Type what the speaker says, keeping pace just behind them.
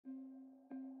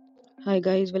Hi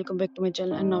guys, welcome back to my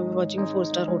channel and now we're watching a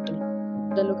 4-star hotel.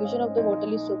 The location of the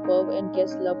hotel is superb and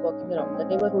guests love walking around the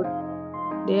neighborhood.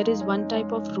 There is one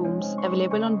type of rooms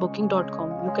available on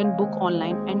booking.com. You can book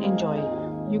online and enjoy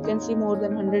it. You can see more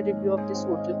than 100 reviews of this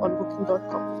hotel on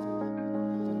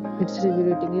booking.com. Its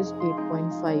review rating is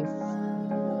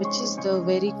 8.5, which is the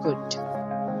very good.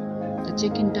 The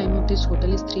check-in time of this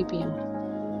hotel is 3 p.m.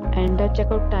 and the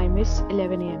checkout time is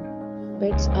 11 a.m.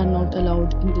 Pets are not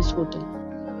allowed in this hotel.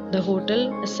 The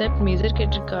hotel accepts major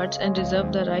credit cards and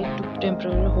reserves the right to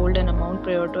temporarily hold an amount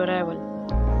prior to arrival.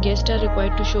 Guests are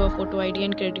required to show a photo ID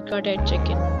and credit card at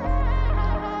check-in.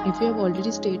 If you have already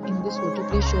stayed in this hotel,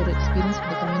 please share your experience in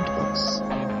the comment box.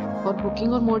 For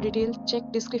booking or more details,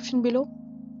 check description below.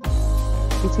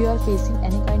 If you are facing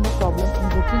any kind of problem in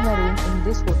booking a room in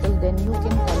this hotel, then you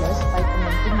can tell us by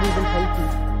commenting. We will help you.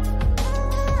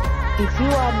 If you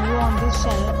are new on this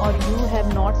channel or you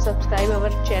have not subscribed our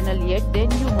channel yet,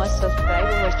 then you must subscribe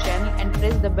our channel and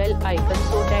press the bell icon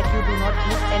so that you do not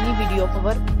miss any video of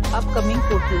our upcoming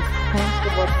hotels. Thanks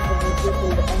for watching the video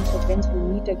till the end. So friends, we'll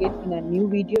meet again in a new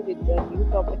video with a new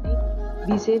property.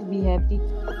 Be safe, be happy.